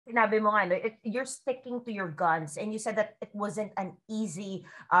sinabi mo nga, no, you're sticking to your guns, and you said that it wasn't an easy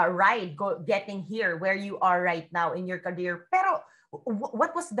ride getting here where you are right now in your career. Pero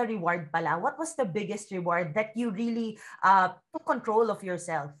what was the reward pala? What was the biggest reward that you really took control of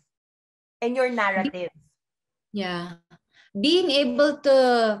yourself and your narrative? Yeah. Being able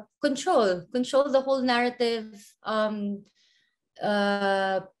to control the whole narrative,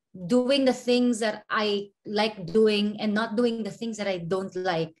 doing the things that I like doing and not doing the things that I don't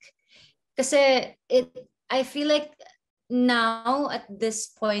like. Kasi I feel like now at this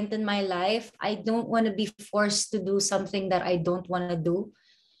point in my life, I don't want to be forced to do something that I don't want to do.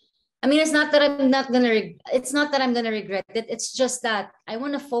 I mean, it's not that I'm gonna regret it. It's just that I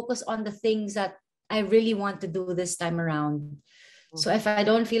want to focus on the things that I really want to do this time around. So if I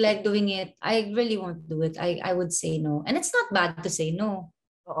don't feel like doing it, I really won't do it. I would say no. And it's not bad to say no.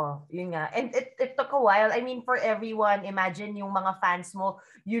 Oo, yun nga. And it took a while. I mean, for everyone, imagine yung mga fans mo,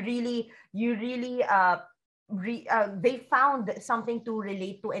 you really they found something to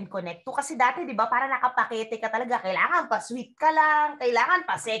relate to and connect to. Kasi dati, di ba, para nakapakete ka talaga, kailangan pa sweet ka lang, kailangan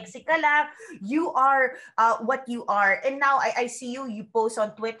pa sexy ka lang. You are what you are. And now, I see you post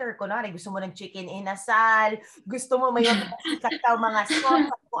on Twitter, kunwari, gusto mo ng chicken inasal, gusto mo may sikat ka mga sauce,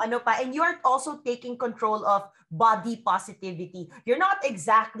 kung ano pa. And you're also taking control of body positivity. You're not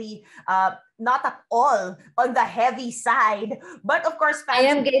exactly not at all on the heavy side, but of course, I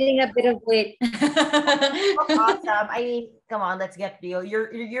am gaining a bit of weight. Awesome. I mean, come on, let's get real.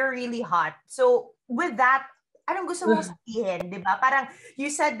 You're really hot. So with that, anong gusto mong sabihin, 'di ba? Parang you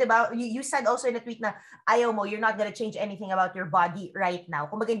said, 'di ba? You said also in a tweet na ayaw mo, you're not gonna change anything about your body right now.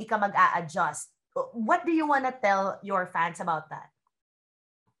 Kumbaga hindi ka mag-a-adjust. What do you want to tell your fans about that?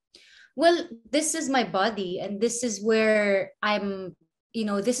 Well, this is my body, and this is where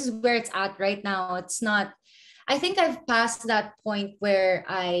this is where it's at right now. It's not, I think I've passed that point where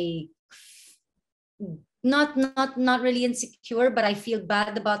I not really insecure, but I feel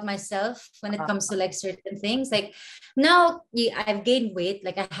bad about myself when it comes to like certain things. Like now I've gained weight.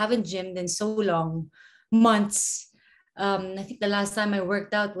 Like I haven't gymmed in so long, months. I think the last time I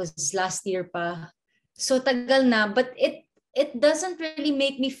worked out was last year pa. So tagal na, but it doesn't really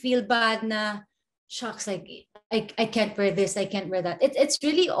make me feel bad na shucks, like I can't wear this, I can't wear that. It's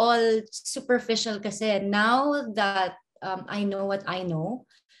really all superficial kasi now that I know what I know,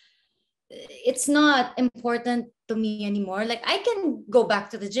 it's not important to me anymore. Like I can go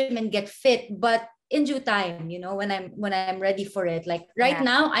back to the gym and get fit, but in due time, when I'm ready for it. Like right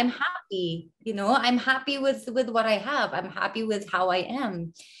now, I'm happy. I'm happy with what I have. I'm happy with how I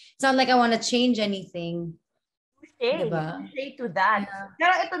am. It's not like I want to change anything. Diba? To that. Yeah.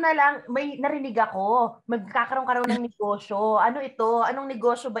 Pero ito na lang, may narinig ako, magkakaroon ka raw ng negosyo. Ano ito? Anong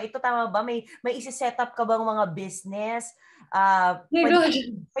negosyo ba ito? Tama ba? May isi-set up ka bang mga business? May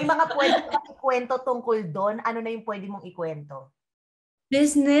mga pwede kang ikwento tungkol doon? Ano na yung pwede mong ikwento?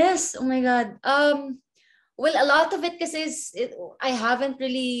 Business? Oh my God. Well, a lot of it kasi I haven't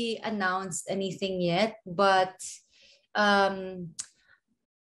really announced anything yet, but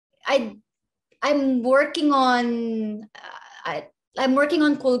I'm working on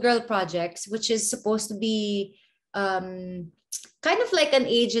Cool Girl Projects, which is supposed to be kind of like an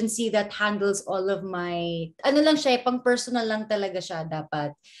agency that handles all of my lang siya, pang personal lang talaga siya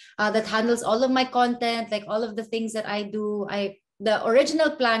dapat. That handles all of my content, like all of the things that I do. The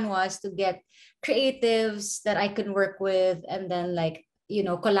original plan was to get creatives that I can work with and then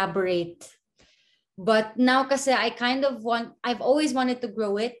collaborate. But now kasi I've always wanted to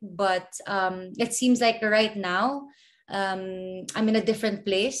grow it, but it seems like right now I'm in a different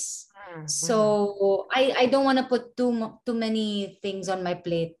place. So I don't want to put too many things on my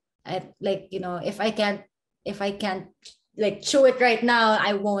plate. If I can't like chew it right now,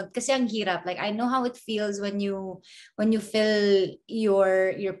 I won't. Kasi ang hirap. Like I know how it feels when you fill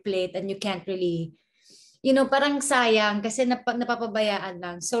your plate and you can't really, parang sayang kasi napapabayaan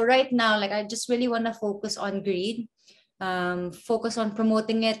lang. So right now, like I just really want to focus on Greed, focus on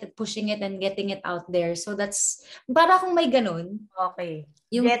promoting it, pushing it, and getting it out there. So that's para kung may ganun. Okay.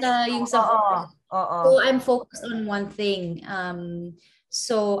 So I'm focused on one thing.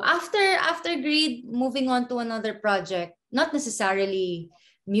 So after Greed, moving on to another project, not necessarily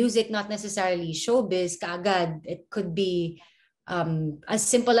music, not necessarily showbiz kaagad. It could be as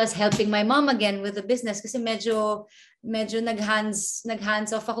simple as helping my mom again with the business kasi medyo naghands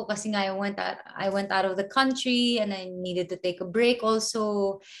off ako kasi nga I went out of the country and I needed to take a break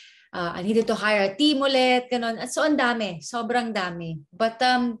also. I needed to hire a team ulit, ganun. So ang dami, sobrang dami. But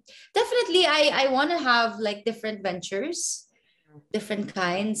definitely I want to have like different ventures, different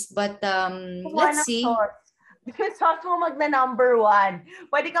kinds, but let's see. Yung sauce mo number one.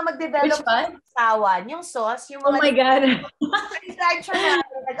 Pwede ka mag-develop Which one? ng sawsawan. Yung sauce, yung Oh mga my God. I'm sure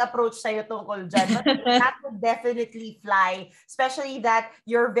maraming nag-approach sa'yo tungkol dyan. But that would definitely fly. Especially that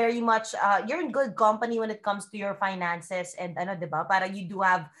you're very much, you're in good company when it comes to your finances. And ano, di ba? Para you do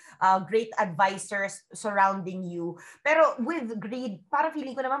have great advisors surrounding you. Pero with greed, para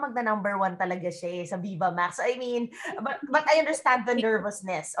feeling ko naman number one talaga siya sa Vivamax. I mean, but I understand the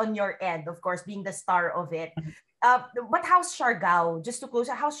nervousness on your end, of course, being the star of it. But how's Siargao? Just to close,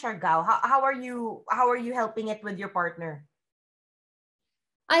 how's Siargao? How are you helping it with your partner?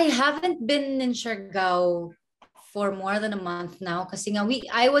 I haven't been in Siargao for more than a month now kasi nga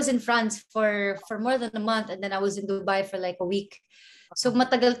I was in France for more than a month and then I was in Dubai for like a week. So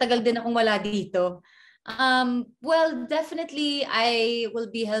matagal-tagal din akong wala dito. Well, definitely I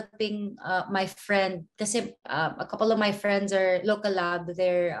will be helping my friend kasi a couple of my friends are local lab.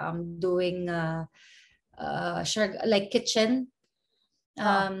 They're doing like kitchen.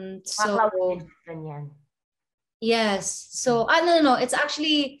 Mga So cloud kitchen, ganyan. yes. So no. It's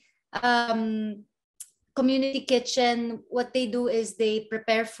actually community kitchen. What they do is they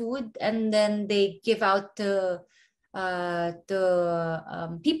prepare food and then they give out to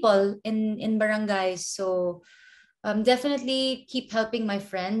people in barangays. So definitely keep helping my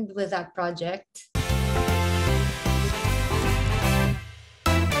friend with that project.